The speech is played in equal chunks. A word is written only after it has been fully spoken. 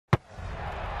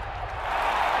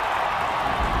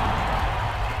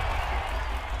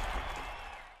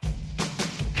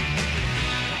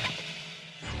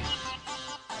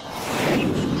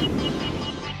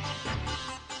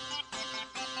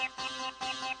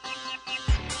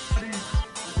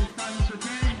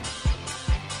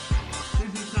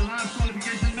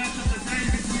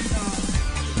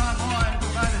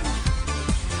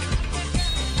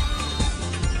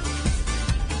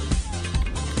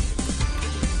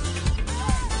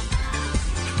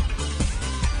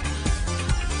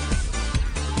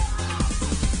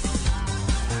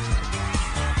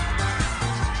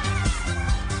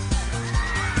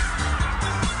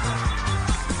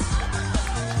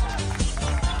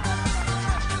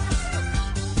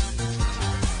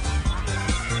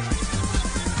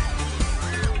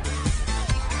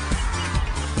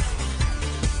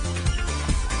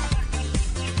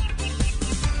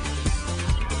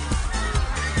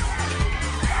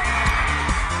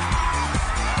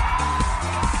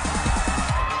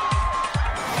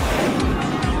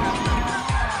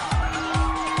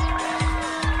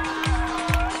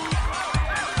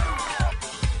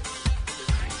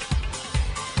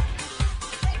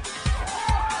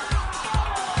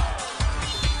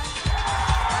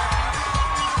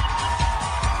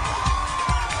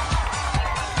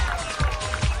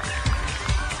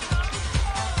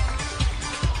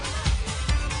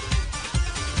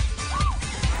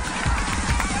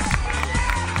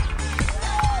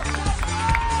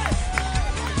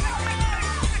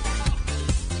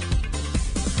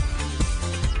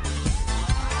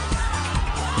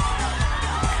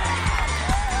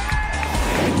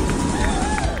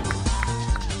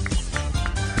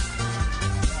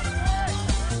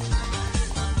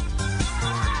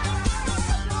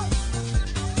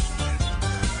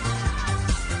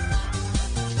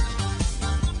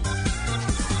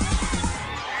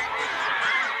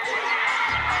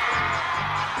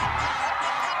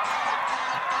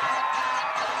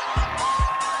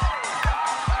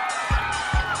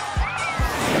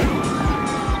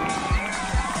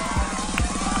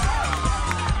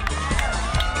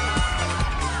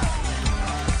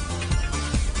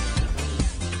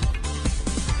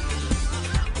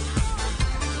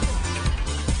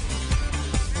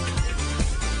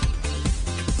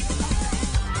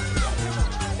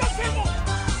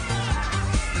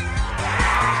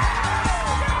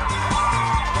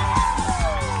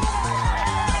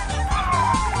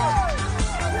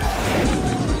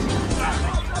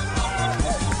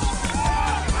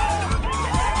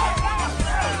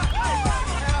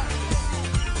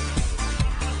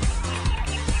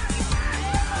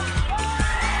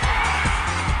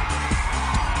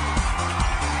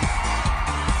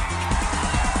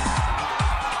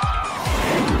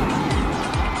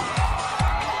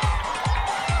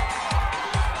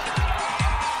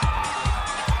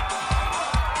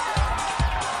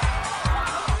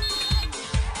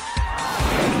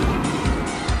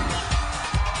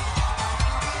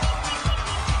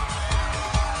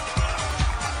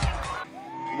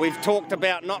we've talked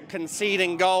about not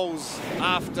conceding goals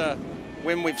after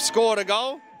when we've scored a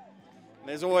goal.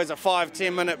 There's always a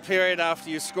 5-10 minute period after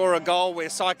you score a goal where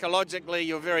psychologically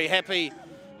you're very happy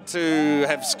to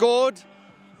have scored,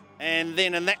 and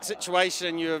then in that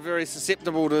situation you're very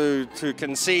susceptible to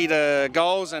concede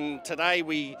goals, and today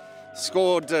we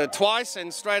scored twice,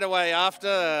 and straight away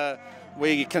after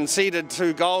we conceded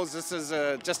 2 goals. This is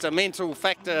just a mental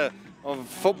factor of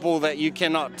football that you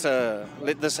cannot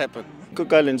let this happen.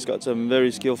 Cook Islands got some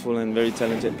very skillful and very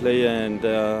talented player, and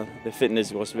the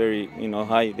fitness was very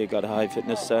high. They got a high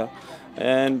fitness,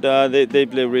 and they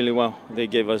play really well. They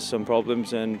gave us some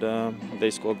problems, and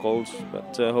they scored goals.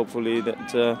 But hopefully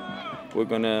that we're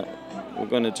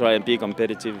gonna try and be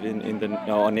competitive in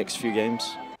our next few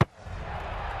games.